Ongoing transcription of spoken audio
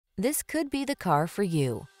This could be the car for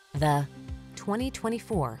you. The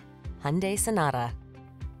 2024 Hyundai Sonata.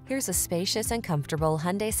 Here's a spacious and comfortable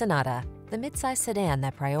Hyundai Sonata, the midsize sedan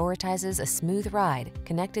that prioritizes a smooth ride,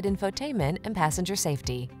 connected infotainment, and passenger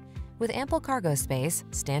safety. With ample cargo space,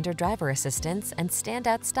 standard driver assistance, and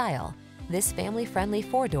standout style, this family-friendly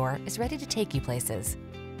four-door is ready to take you places.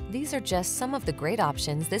 These are just some of the great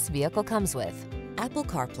options this vehicle comes with: Apple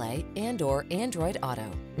CarPlay and/or Android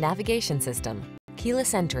Auto, navigation system,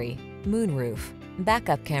 keyless entry, moonroof,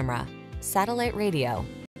 backup camera, satellite radio,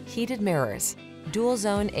 heated mirrors, dual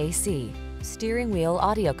zone AC, steering wheel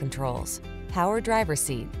audio controls, power driver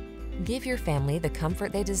seat. Give your family the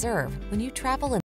comfort they deserve when you travel in